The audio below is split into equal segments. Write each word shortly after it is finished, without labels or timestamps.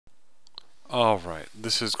Alright,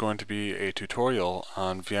 this is going to be a tutorial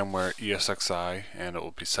on VMware ESXi, and it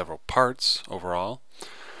will be several parts overall.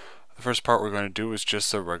 The first part we're going to do is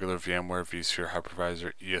just a regular VMware Vsphere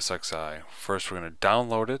Hypervisor ESXi. First we're going to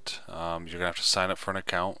download it. You're going to have to sign up for an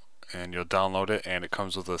account and you'll download it, and it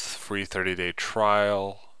comes with a free 30-day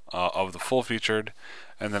trial of the full featured,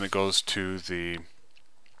 and then it goes to the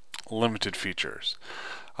limited features.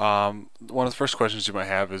 One of the first questions you might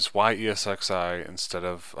have is why ESXi instead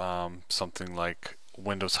of something like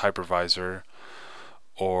Windows Hypervisor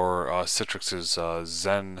or Citrix's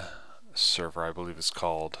Zen server, I believe it's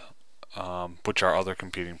called, which are other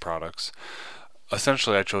competing products.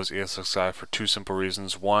 Essentially, I chose ESXi for two simple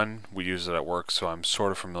reasons. One, we use it at work, so I'm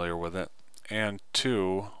sort of familiar with it. And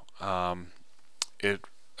two, it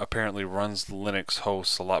apparently runs Linux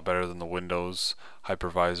hosts a lot better than the Windows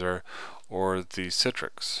Hypervisor or the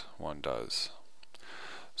Citrix one does.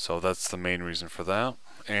 So that's the main reason for that.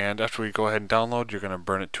 And after we go ahead and download, you're going to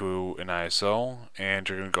burn it to an ISO, and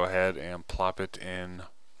you're going to go ahead and plop it in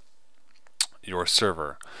your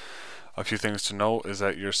server. A few things to note is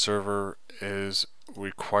that your server is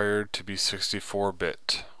required to be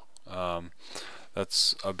 64-bit.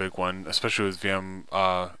 That's a big one, especially with ESXi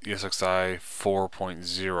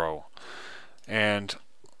 4.0. And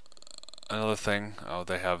another thing,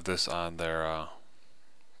 they have this on their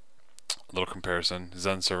little comparison: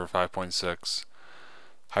 Zen Server 5.6,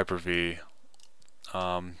 Hyper-V.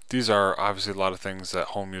 These are obviously a lot of things that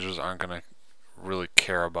home users aren't going to really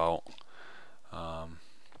care about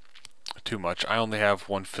too much. I only have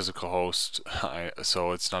one physical host,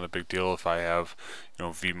 so it's not a big deal if I have,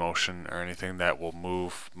 vMotion or anything that will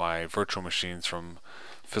move my virtual machines from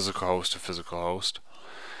physical host to physical host.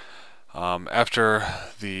 After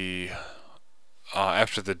the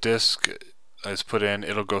disk is put in,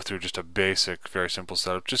 it'll go through just a basic, very simple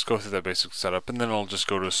setup. Just go through that basic setup, and then it'll just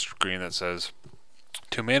go to a screen that says,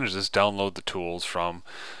 to manage this, download the tools from,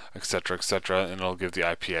 etc., etc., and it'll give the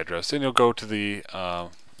IP address. And you'll go to the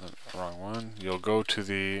wrong one. You'll go to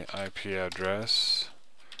the IP address.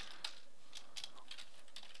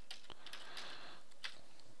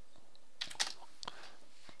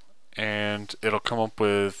 And it'll come up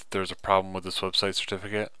with, there's a problem with this website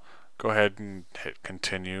certificate. Go ahead and hit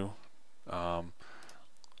continue. And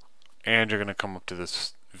you're going to come up to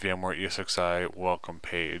this VMware ESXi welcome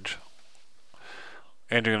page.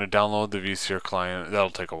 And you're going to download the Vsphere client. That'll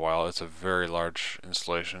take a while. It's a very large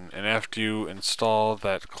installation. And after you install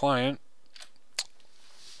that client,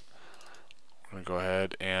 I'm going to go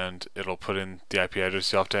ahead and it'll put in the IP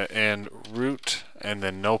address. You'll have to and root, and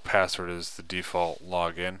then no password is the default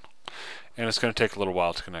login. And it's going to take a little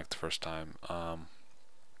while to connect the first time.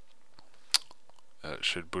 It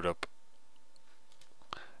should boot up.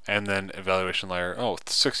 And then evaluation layer. Oh,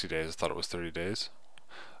 60 days. I thought it was 30 days.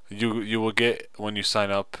 You will get, when you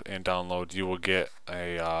sign up and download, you will get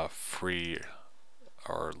a free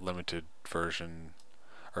or limited version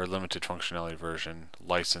or limited functionality version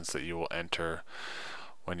license that you will enter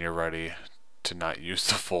when you're ready to not use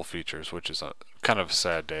the full features, which is a kind of a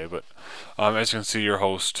sad day. But as you can see, your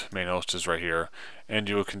main host is right here, and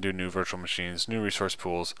you can do new virtual machines, new resource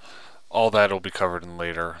pools. All that will be covered in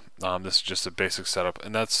later. This is just a basic setup,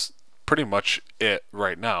 and that's pretty much it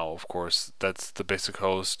right now. Of course, that's the basic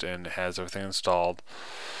host and it has everything installed.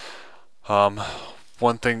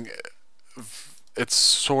 One thing, it's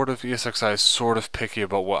sort of, ESXi is sort of picky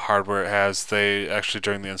about what hardware it has. They actually,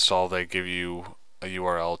 during the install, they give you a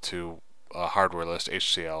URL to a hardware list,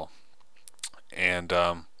 HCL, and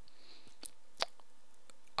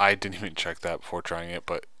I didn't even check that before trying it,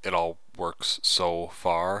 but it all works so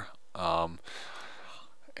far.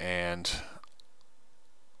 And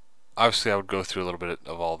obviously I would go through a little bit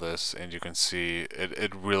of all this, and you can see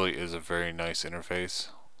it really is a very nice interface.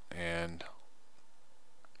 And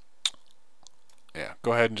yeah,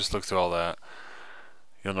 go ahead and just look through all that.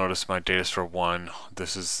 You'll notice my data store 1.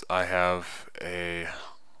 This is, I have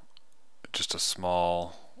just a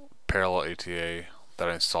small parallel ATA that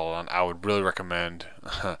I installed on. I would really recommend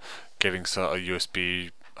getting a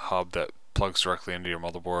USB hub that plugs directly into your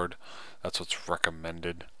motherboard. That's what's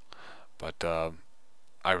recommended. But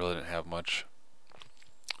I really didn't have much,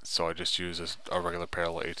 so I just use a regular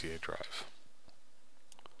parallel ATA drive.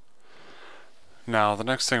 Now the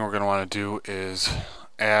next thing we're going to want to do is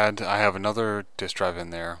add, I have another disk drive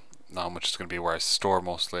in there, which is going to be where I store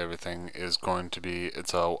mostly everything. Is going to be,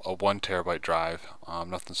 it's a 1 terabyte drive,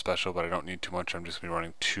 nothing special, but I don't need too much. I'm just going to be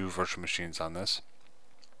running 2 virtual machines on this.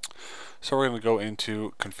 So we're going to go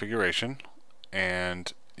into configuration,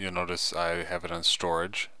 and you'll notice I have it on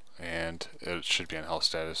storage, and it should be on health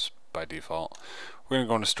status by default. We're going to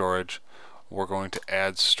go into storage. We're going to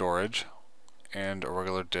add storage. and a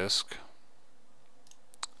regular disk,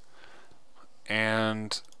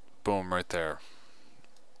 and boom, right there.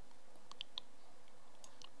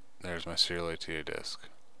 There's my serial ATA disk.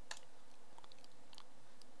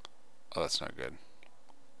 Oh, that's not good.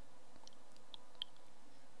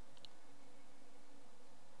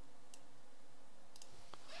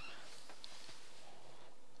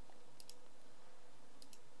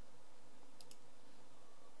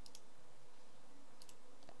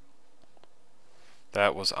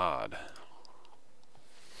 That was odd.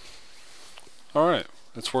 Alright,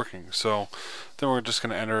 it's working. So then we're just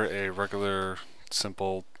going to enter a regular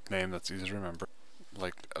simple name that's easy to remember,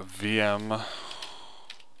 like a VM.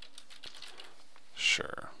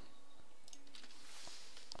 Sure.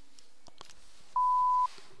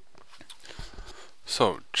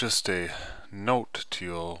 So just a note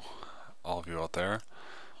to all of you out there,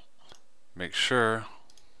 make sure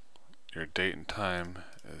your date and time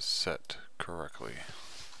is set correctly.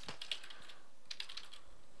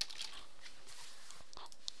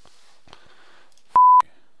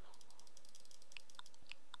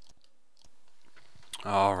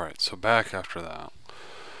 Alright, so back after that.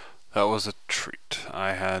 That was a treat.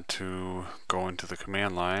 I had to go into the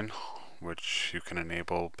command line, which you can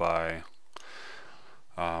enable by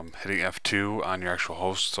hitting F2 on your actual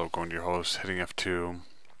host. So going to your host, hitting F2,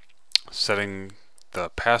 setting the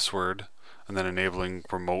password, and then enabling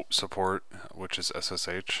remote support, which is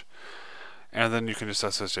SSH. And then you can just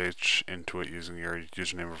SSH into it using your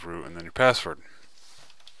username of root and then your password.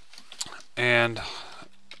 And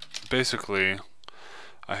basically,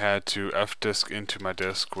 I had to fdisk into my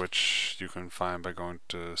disk, which you can find by going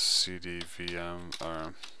to cdvm,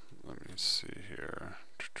 or let me see here.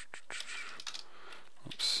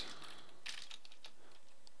 Oops.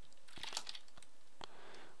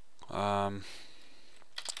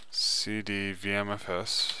 cd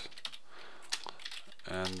vmfs,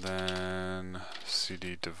 and then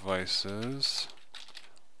cd devices,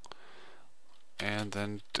 and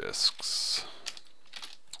then disks.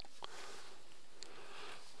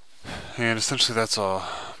 And essentially that's a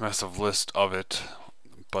massive list of it,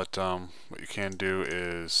 but what you can do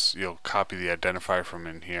is you'll copy the identifier from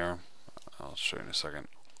in here. I'll show you in a second.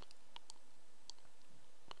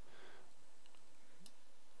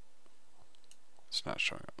 It's not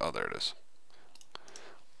showing up. Oh, there it is.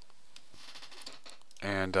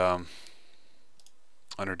 And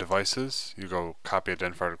under devices, you go copy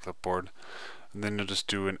identifier to clipboard, and then you'll just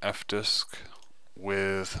do an fdisk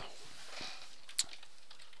with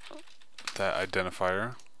that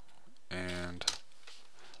identifier, and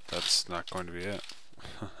that's not going to be it.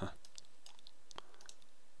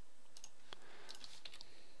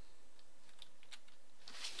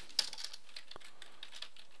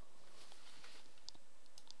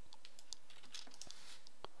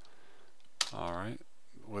 Alright,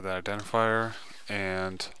 with that identifier,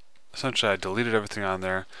 and essentially I deleted everything on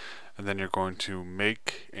there, and then you're going to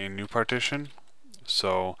make a new partition.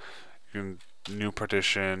 So you can new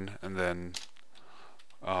partition, and then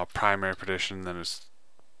primary partition, then it's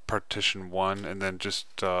partition 1, and then just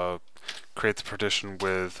create the partition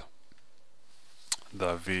with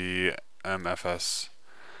the VMFS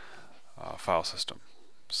file system.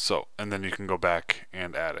 So, and then you can go back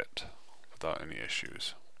and add it without any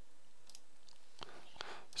issues.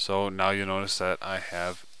 So now you notice that I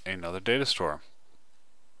have another data store,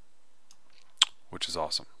 which is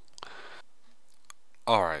awesome.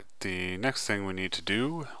 Alright, the next thing we need to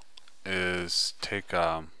do is take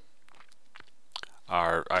I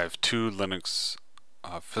have two Linux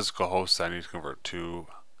physical hosts that I need to convert to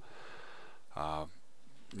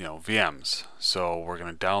VMs. So we're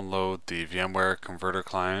going to download the VMware converter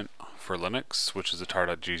client for Linux, which is a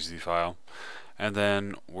tar.gz file, and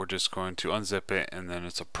then we're just going to unzip it, and then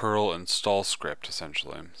it's a Perl install script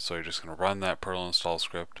essentially. So you're just going to run that Perl install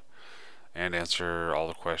script and answer all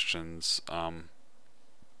the questions.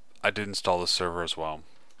 I did install the server as well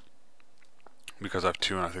because I have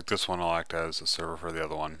two, and I think this one will act as a server for the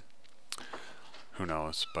other one. Who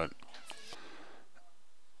knows? But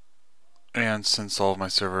and since all of my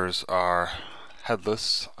servers are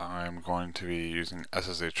headless, I'm going to be using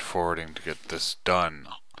SSH forwarding to get this done.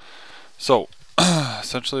 So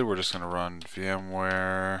essentially we're just going to run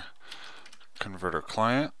VMware converter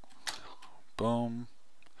client, boom,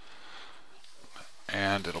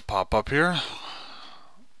 and it'll pop up here,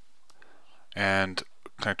 and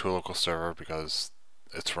connect to a local server because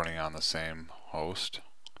it's running on the same host.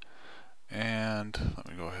 And let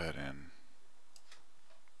me go ahead and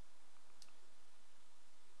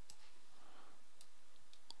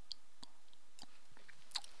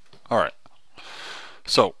alright,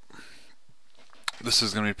 so this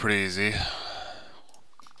is going to be pretty easy.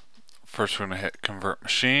 first we're going to hit convert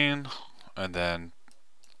machine, and then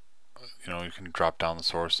you can drop down the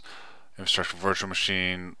source. Infrastructure virtual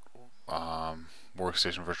machine,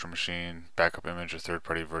 workstation virtual machine, backup image or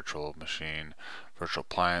third-party virtual machine, virtual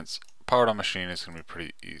appliance. Powered on machine is going to be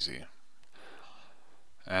pretty easy.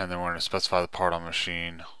 And then we're going to specify the powered on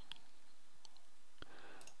machine.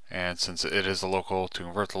 And since it is a local, to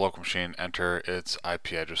convert the local machine, enter its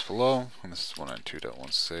IP address below. And this is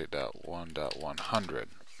 192.168.1.100.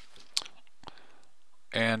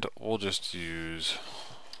 And we'll just use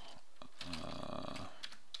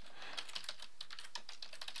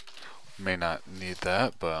may not need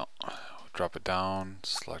that, but we'll drop it down,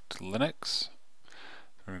 select Linux.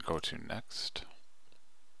 We're going to go to next.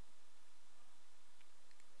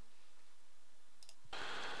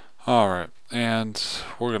 Alright, and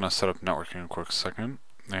we're going to set up networking in a quick second.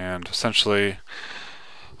 And essentially,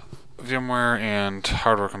 VMware and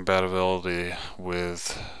hardware compatibility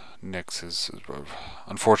with NICs is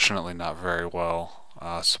unfortunately not very well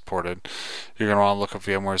supported. You're going to want to look up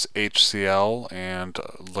VMware's HCL and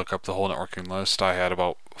look up the whole networking list. I had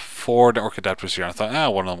about 4 network adapters here, and I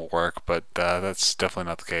thought, one of them will work, but that's definitely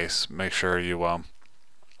not the case. Make sure you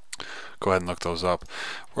go ahead and look those up.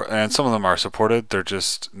 And some of them are supported; they're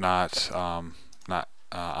just not on the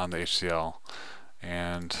HCL.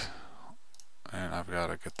 And I've got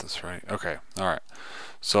to get this right. Okay, all right.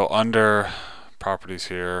 So under properties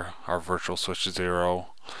here, our virtual switch 0.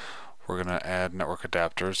 We're going to add network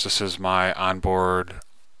adapters. This is my onboard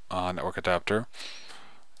network adapter.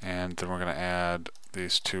 And then we're going to add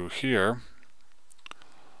these 2 here.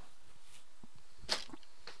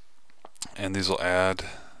 And these will add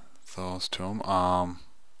those to them.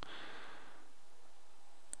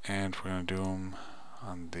 And we're going to do them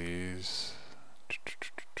on these.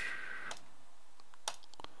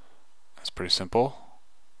 That's pretty simple.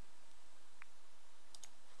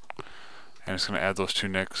 And it's going to add those 2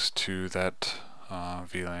 NICs to that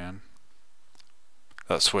VLAN.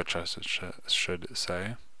 That switch, I should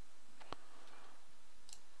say.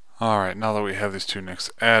 Alright, now that we have these 2 NICs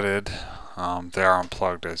added, they are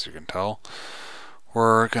unplugged, as you can tell.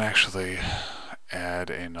 We're going to actually add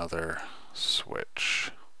another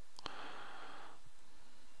switch.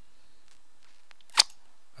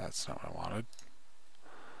 That's not what I wanted.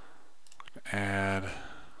 Add.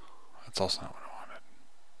 That's also not what I wanted.